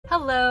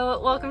Hello,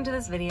 welcome to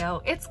this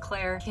video. It's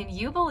Claire. Can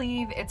you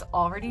believe it's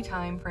already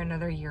time for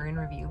another year in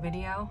review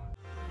video?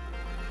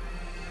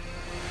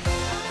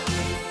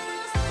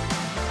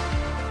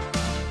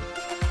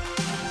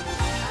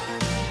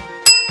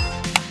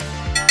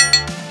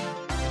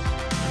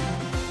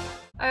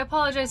 I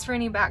apologize for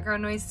any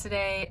background noise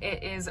today.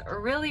 It is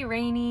really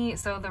rainy,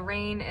 so the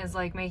rain is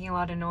like making a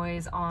lot of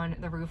noise on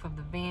the roof of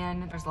the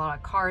van. There's a lot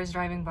of cars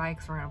driving by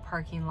because we're in a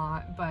parking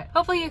lot, but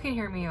hopefully you can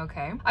hear me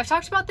okay. I've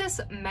talked about this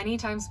many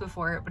times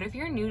before, but if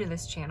you're new to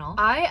this channel,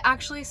 I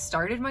actually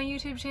started my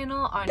YouTube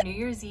channel on New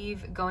Year's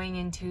Eve going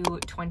into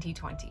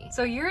 2020.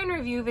 So year in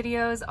review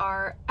videos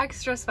are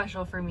extra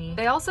special for me.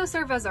 They also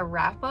serve as a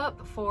wrap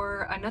up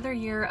for another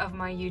year of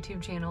my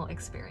YouTube channel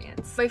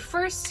experience. My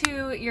first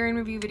two year in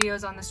review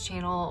videos on this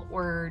channel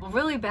were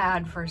really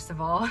bad, first of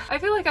all. I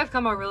feel like I've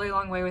come a really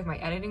long way with my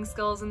editing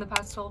skills in the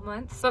past 12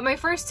 months, but my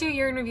first two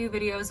year in review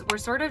videos were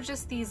sort of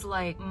just these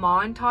like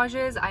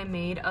montages I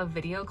made of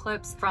video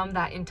clips from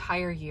that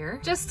entire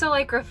year, just to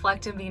like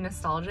reflect and be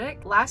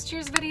nostalgic. Last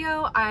year's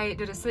video, I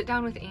did a sit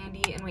down with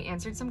Andy and we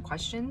answered some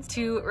questions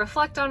to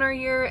reflect on our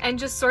year and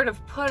just sort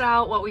of put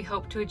out what we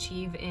hope to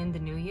achieve in the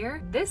new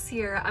year. This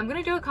year, I'm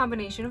gonna do a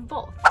combination of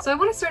both. So I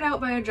want to start out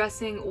by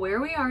addressing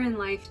where we are in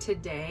life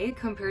today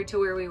compared to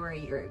where we were a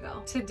year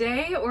ago.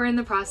 Today, we're in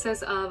the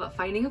process of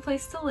finding a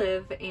place to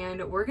live,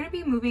 and we're gonna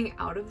be moving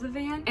out of the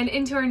van and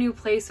into our new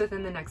place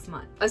within the next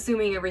month,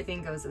 assuming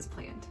everything goes as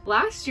planned.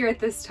 Last year at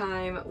this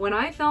time, when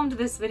I filmed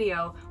this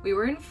video, we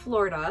were in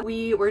Florida.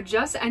 We were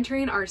just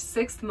entering our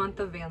 6th month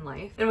of van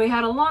life, and we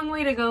had a long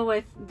way to go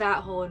with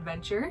that whole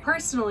adventure.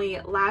 Personally,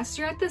 last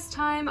year at this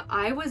time,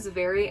 I was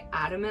very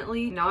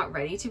adamantly not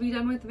ready to be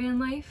done with van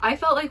life. I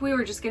felt like we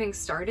were just getting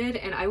started,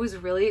 and I was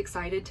really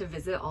excited to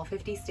visit all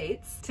 50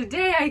 states.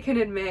 Today, I can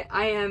admit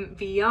I am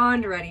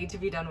beyond ready to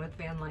be done with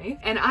van life,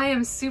 and I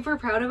am super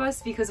proud of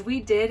us because we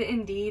did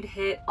indeed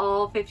hit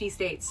all 50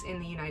 states in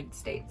the United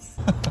States.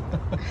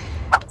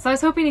 So I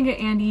was hoping to get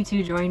Andy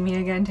to join me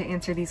again to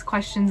answer these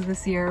questions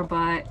this year,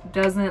 but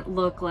doesn't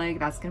look like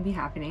that's gonna be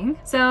happening.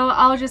 So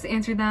I'll just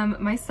answer them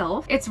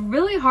myself. It's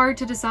really hard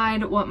to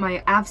decide what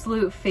my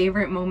absolute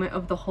favorite moment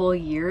of the whole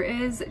year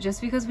is,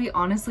 just because we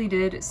honestly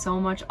did so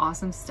much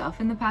awesome stuff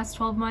in the past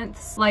 12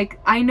 months. Like,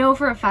 I know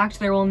for a fact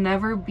there will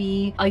never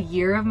be a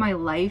year of my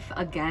life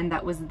again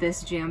that was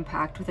this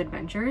jam-packed with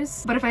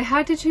adventures. But if I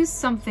had to choose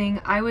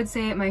something, I would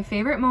say my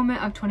favorite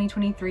moment of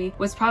 2023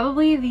 was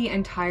probably the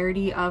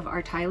entirety of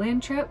our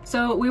Thailand trip.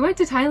 So we went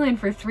to Thailand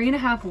for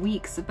 3.5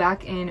 weeks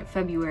back in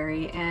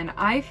February, and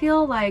I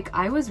feel like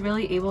I was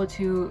really able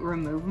to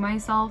remove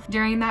myself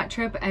during that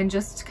trip and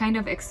just kind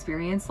of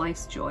experience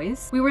life's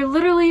joys. We were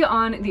literally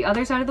on the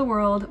other side of the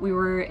world. We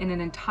were in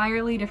an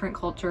entirely different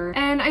culture,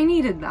 and I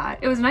needed that.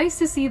 It was nice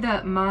to see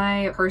that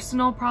my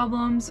personal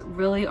problems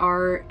really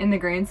are, in the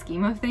grand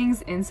scheme of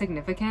things,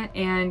 insignificant,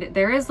 and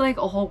there is like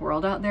a whole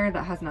world out there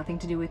that has nothing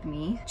to do with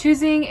me.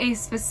 Choosing a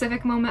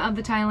specific moment of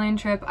the Thailand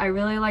trip, I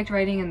really liked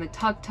riding in the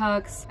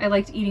tuk-tuks. I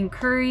liked eating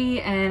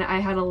curry, and I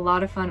had a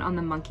lot of fun on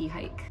the monkey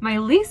hike. My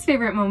least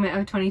favorite moment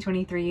of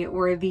 2023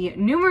 were the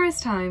numerous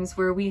times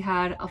where we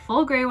had a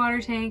full gray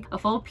water tank, a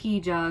full pee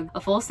jug,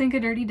 a full sink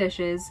of dirty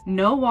dishes,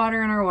 no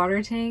water in our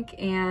water tank,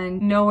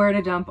 and nowhere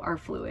to dump our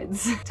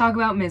fluids. Talk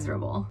about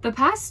miserable. The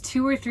past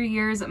 2 or 3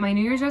 years, my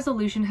New Year's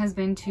resolution has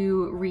been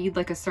to read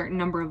like a certain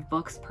number of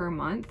books per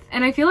month,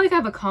 and I feel like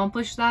I've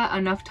accomplished that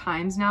enough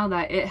times now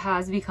that it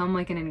has become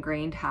like an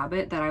ingrained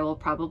habit that I will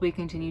probably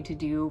continue to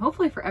do,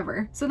 hopefully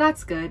forever. So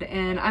that's good,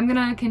 and I'm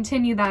gonna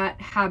continue that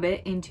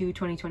habit into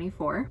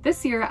 2024.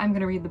 This year, I'm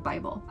gonna read the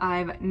Bible.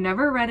 I've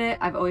never read it,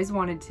 I've always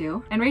wanted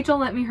to, and Rachel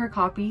lent me her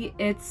copy.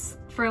 It's,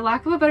 for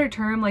lack of a better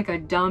term, like a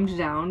dumbed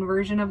down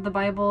version of the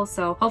Bible,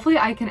 so hopefully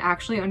I can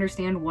actually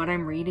understand what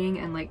I'm reading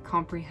and like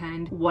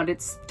comprehend what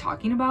it's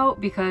talking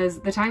about, because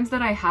the times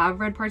that I have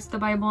read parts of the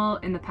Bible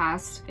in the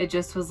past, it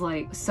just was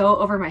like so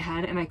over my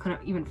head and I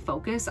couldn't even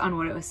focus on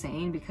what it was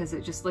saying because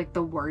it just like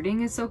the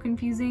wording is so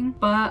confusing.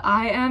 But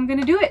I am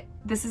gonna do it.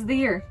 This is the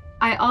year.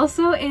 I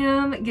also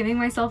am giving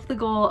myself the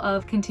goal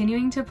of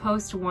continuing to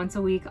post once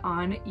a week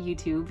on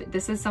YouTube.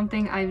 This is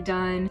something I've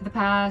done the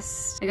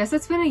past, I guess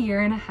it's been a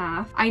year and a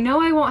half. I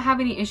know I won't have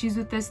any issues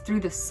with this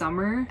through the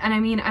summer. And I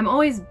mean, I'm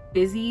always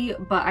busy,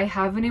 but I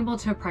have been able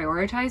to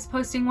prioritize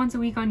posting once a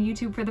week on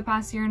YouTube for the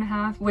past year and a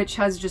half, which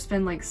has just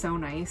been like so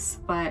nice.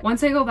 But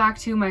once I go back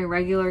to my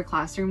regular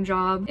classroom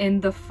job in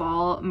the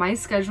fall, my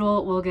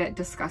schedule will get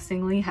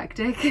disgustingly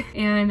hectic.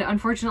 And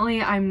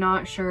unfortunately, I'm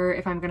not sure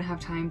if I'm gonna have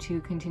time to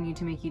continue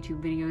to make YouTube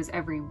videos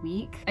every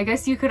week. I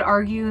guess you could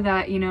argue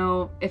that, you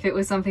know, if it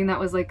was something that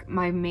was like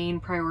my main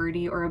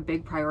priority or a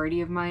big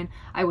priority of mine,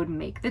 I would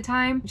make the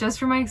time. Just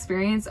from my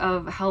experience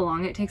of how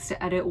long it takes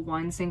to edit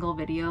one single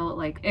video,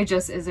 like it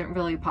just isn't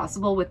really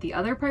possible with the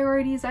other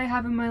priorities I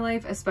have in my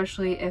life,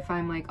 especially if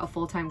I'm like a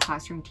full-time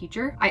classroom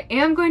teacher. I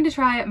am going to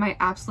try my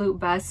absolute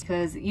best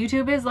because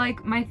YouTube is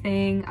like my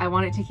thing. I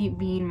want it to keep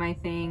being my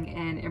thing,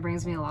 and it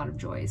brings me a lot of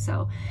joy.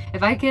 So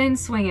if I can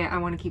swing it, I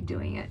want to keep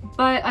doing it.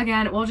 But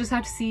again, we'll just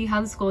have to see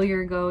how the school school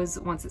year goes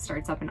once it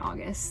starts up in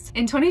August.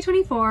 In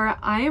 2024,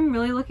 I am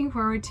really looking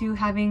forward to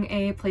having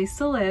a place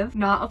to live,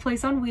 not a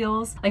place on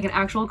wheels, like an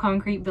actual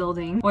concrete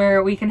building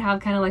where we can have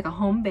kind of like a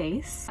home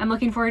base. I'm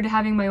looking forward to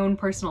having my own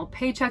personal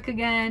paycheck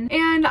again,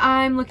 and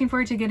I'm looking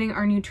forward to getting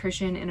our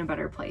nutrition in a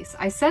better place.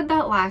 I said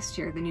that last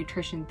year, the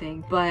nutrition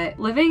thing, but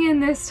living in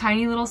this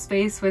tiny little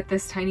space with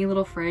this tiny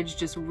little fridge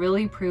just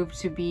really proved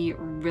to be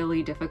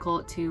really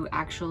difficult to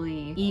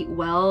actually eat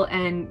well,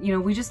 and you know,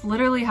 we just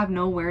literally have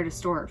nowhere to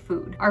store our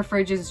food. Our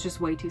fridge is just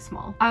way too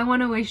small. I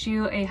want to wish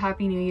you a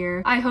happy new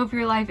year. I hope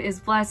your life is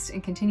blessed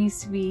and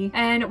continues to be,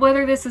 and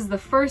whether this is the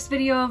first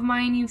video of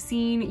mine you've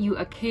seen, you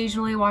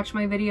occasionally watch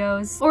my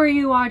videos, or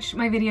you watch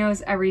my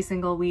videos every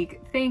single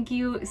week, thank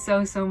you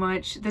so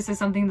much. This is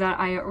something that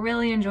I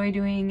really enjoy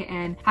doing,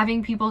 and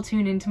having people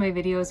tune into my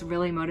videos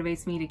really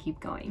motivates me to keep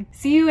going.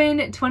 See you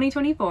in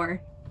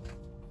 2024.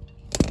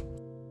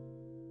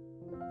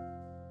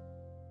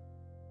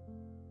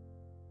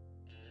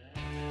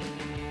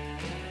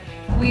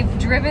 We've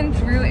driven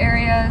through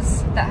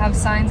areas that have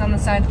signs on the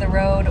side of the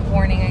road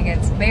warning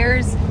against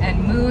bears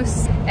and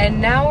moose,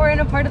 and now we're in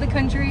a part of the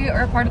country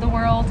or a part of the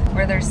world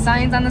where there's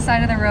signs on the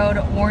side of the road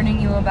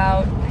warning you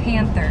about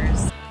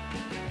panthers.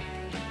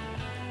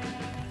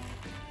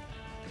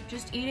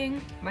 Just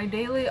eating my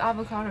daily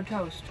avocado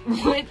toast.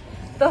 What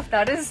the?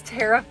 That is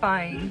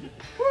terrifying.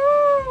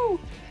 Woo!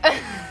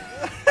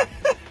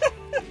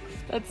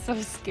 That's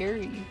so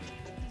scary.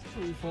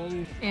 Pretty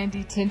funny.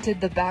 Andy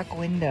tinted the back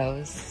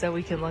windows so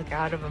we can look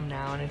out of them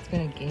now, and it's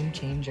been a game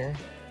changer.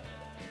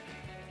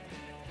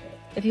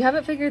 If you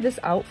haven't figured this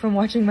out from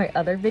watching my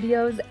other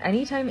videos,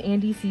 anytime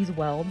Andy sees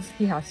welds,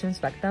 he has to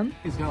inspect them.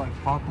 He's got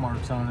like pock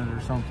marks on it or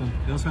something.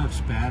 He also have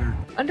spatter.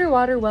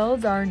 Underwater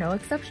welds are no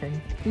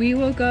exception. We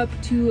woke up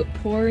to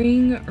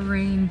pouring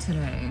rain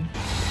today.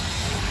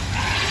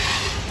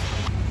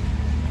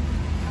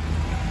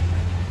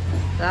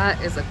 That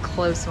is a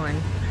close one.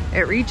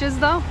 It reaches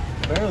though?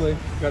 Barely.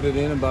 Got it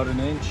in about an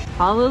inch.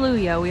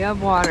 Hallelujah, we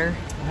have water.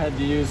 I had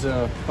to use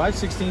a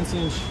 5/16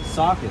 inch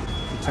socket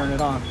to turn it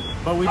on.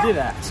 But we did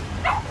ask.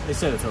 They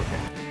said it's okay.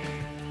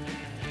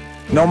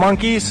 No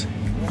monkeys?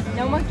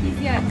 No monkeys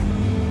yet.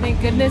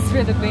 Thank goodness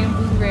for the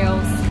bamboo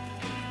rails.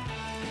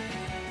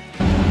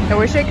 I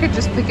wish I could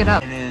just pick it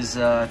up. It is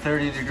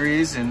 30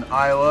 degrees in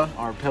Iowa.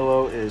 Our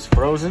pillow is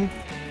frozen.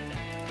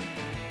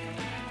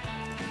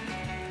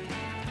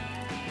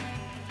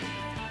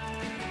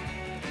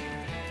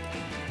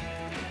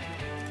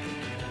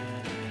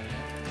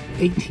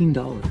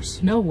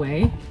 $18. No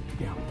way.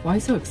 Yeah. Why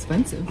so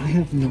expensive? I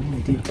have no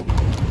idea.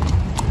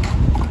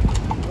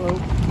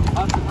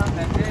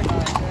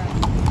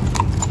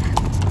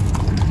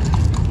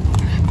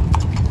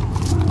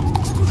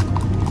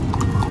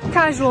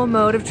 Casual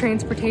mode of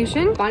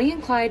transportation. Bonnie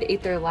and Clyde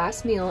ate their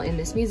last meal in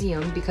this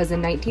museum because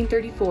in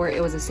 1934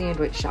 it was a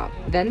sandwich shop.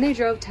 Then they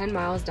drove 10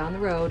 miles down the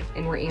road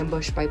and were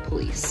ambushed by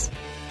police.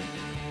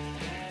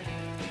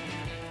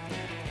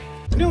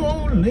 New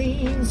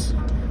Orleans,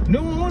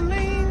 New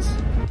Orleans.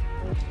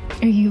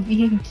 Are you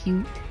being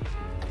cute?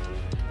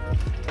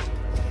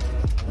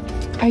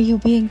 Are you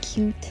being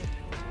cute?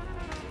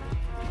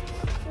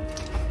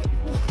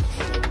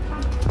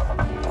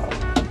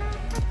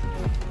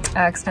 I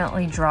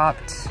accidentally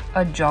dropped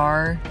a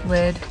jar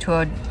lid to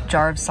a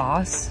jar of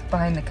sauce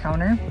behind the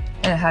counter,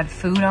 and it had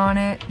food on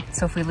it,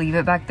 so if we leave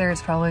it back there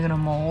it's probably gonna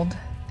mold,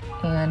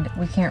 and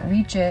we can't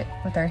reach it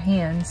with our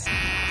hands.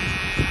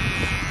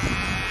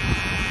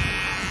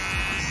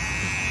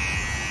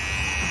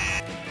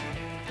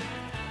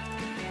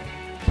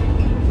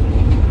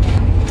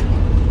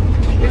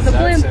 There's a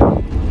blimp.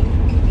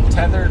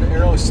 Tethered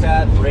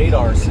aerostat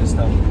radar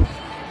system.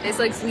 It's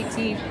like sweet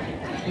tea.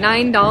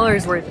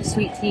 $9 worth of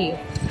sweet tea.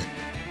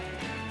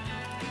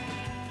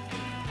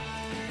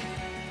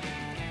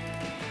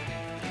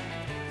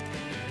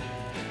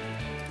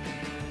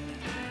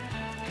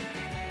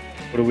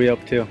 What are we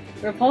up to?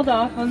 We're pulled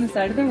off on the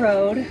side of the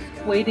road,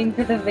 waiting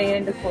for the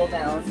van to cool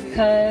down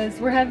because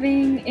we're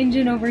having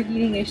engine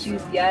overheating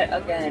issues yet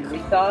again. We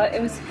thought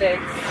it was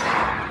fixed,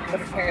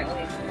 but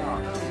apparently it's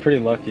not. Pretty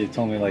lucky, it's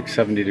only like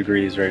 70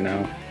 degrees right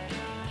now.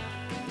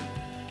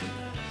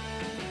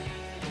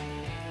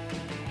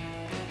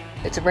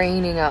 It's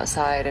raining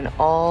outside and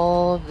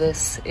all of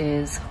this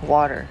is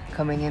water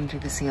coming in through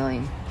the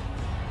ceiling.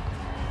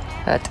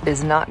 That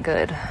is not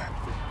good.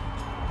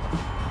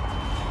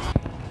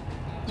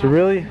 It's a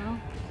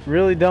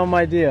really dumb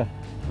idea,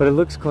 but it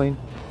looks clean.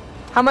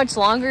 How much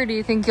longer do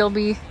you think you'll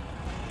be?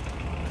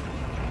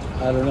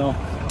 I don't know,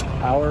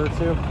 hour or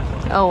two.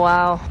 Oh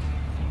wow.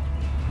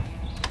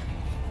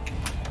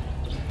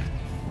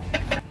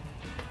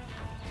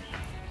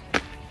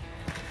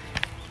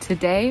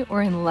 Today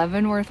we're in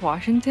Leavenworth,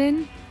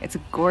 Washington. It's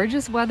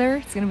gorgeous weather.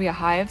 It's gonna be a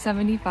high of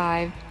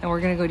 75 and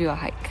we're gonna go do a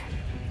hike.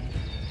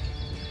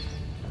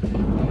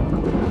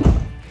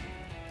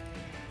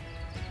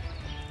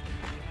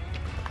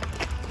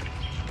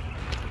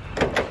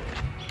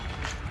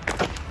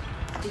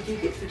 Did you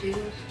get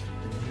potatoes?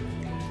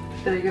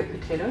 Did I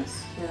get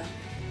potatoes? Yeah.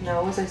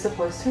 No, was I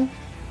supposed to?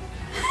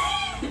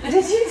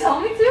 Did you tell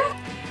me to?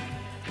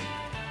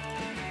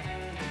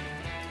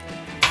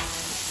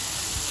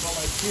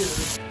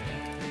 Cheers.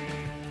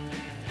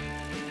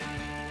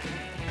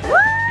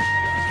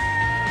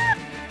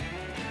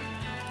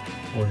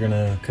 We're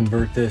gonna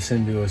convert this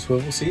into a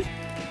swivel seat.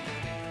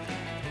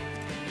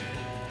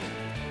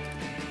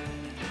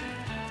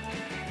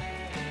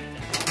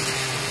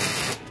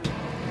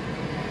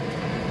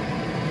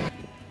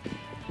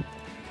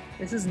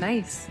 This is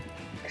nice.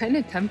 Kind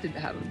of tempted to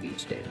have a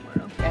beach day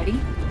tomorrow. Ready?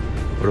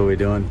 What are we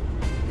doing?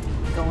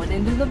 Going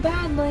into the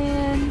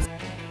Badlands.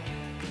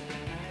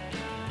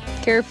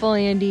 Careful,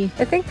 Andy.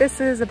 I think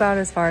this is about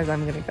as far as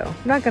I'm gonna go. I'm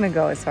not gonna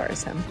go as far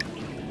as him.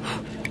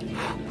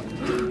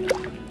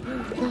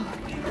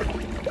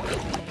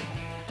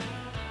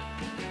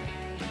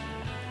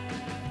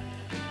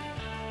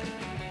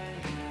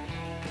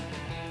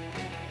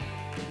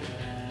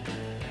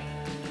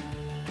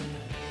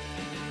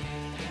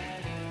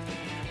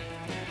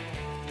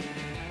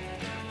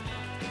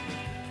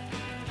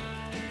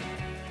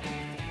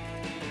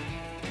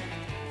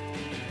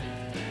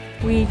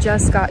 We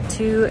just got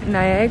to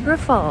Niagara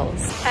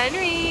Falls.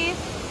 Henry,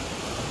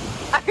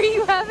 are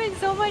you having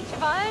so much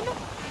fun?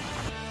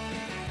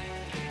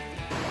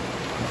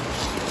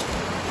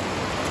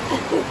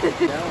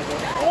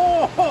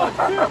 Oh!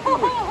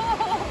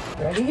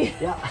 Ready?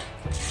 Yeah.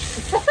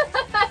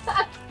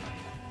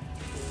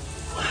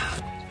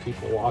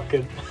 People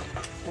walking.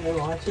 Are they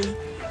watching?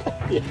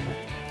 Yeah.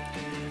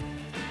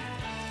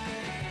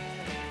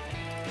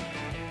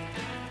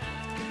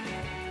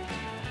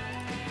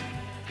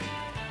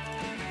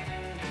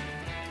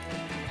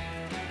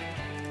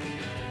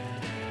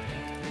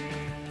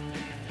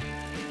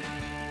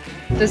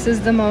 This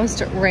is the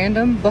most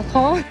random book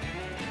haul.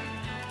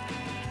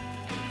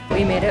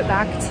 We made it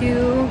back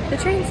to the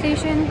train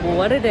station.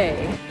 What a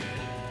day.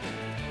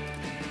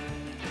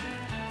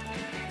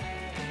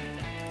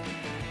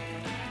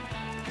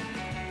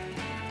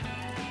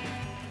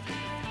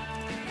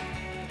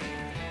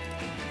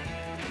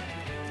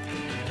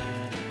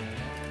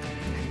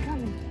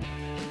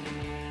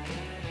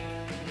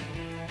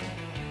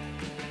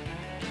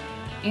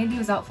 Andy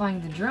was out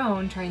flying the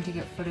drone trying to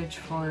get footage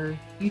for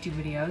YouTube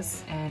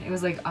videos, and it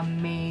was like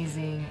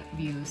amazing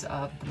views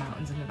of the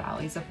mountains and the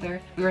valleys up there.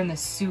 We were in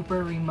this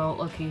super remote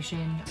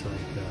location. It's like,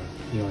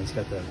 you know, he's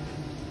got the,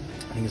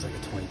 I think it's like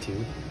a 22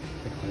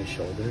 like on his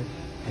shoulder,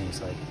 and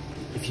he's like,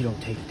 if you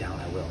don't take it down,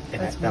 I will.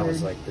 And that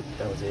was like,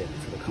 that was it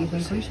for the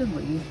conversation. Do you think we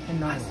should leave and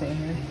not stay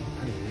here?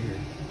 Pretty weird.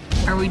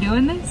 Are we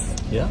doing this?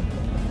 Yeah.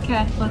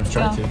 Okay, let's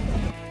go. Try to.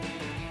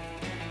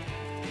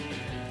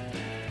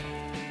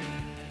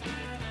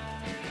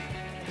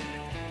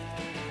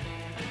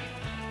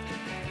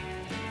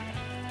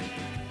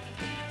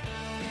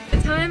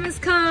 Time has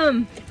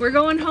come. We're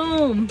going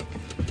home.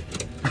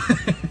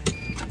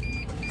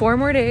 4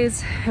 more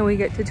days and we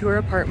get to tour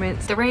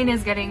apartments. The rain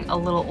is getting a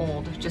little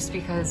old just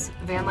because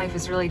van life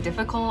is really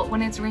difficult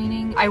when it's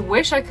raining. I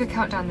wish I could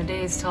count down the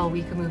days till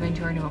we could move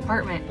into our new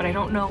apartment, but I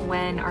don't know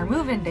when our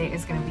move-in date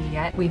is gonna be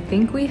yet. We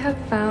think we have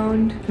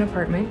found an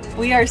apartment.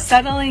 We are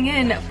settling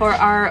in for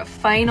our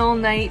final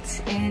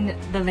night in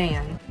the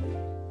van.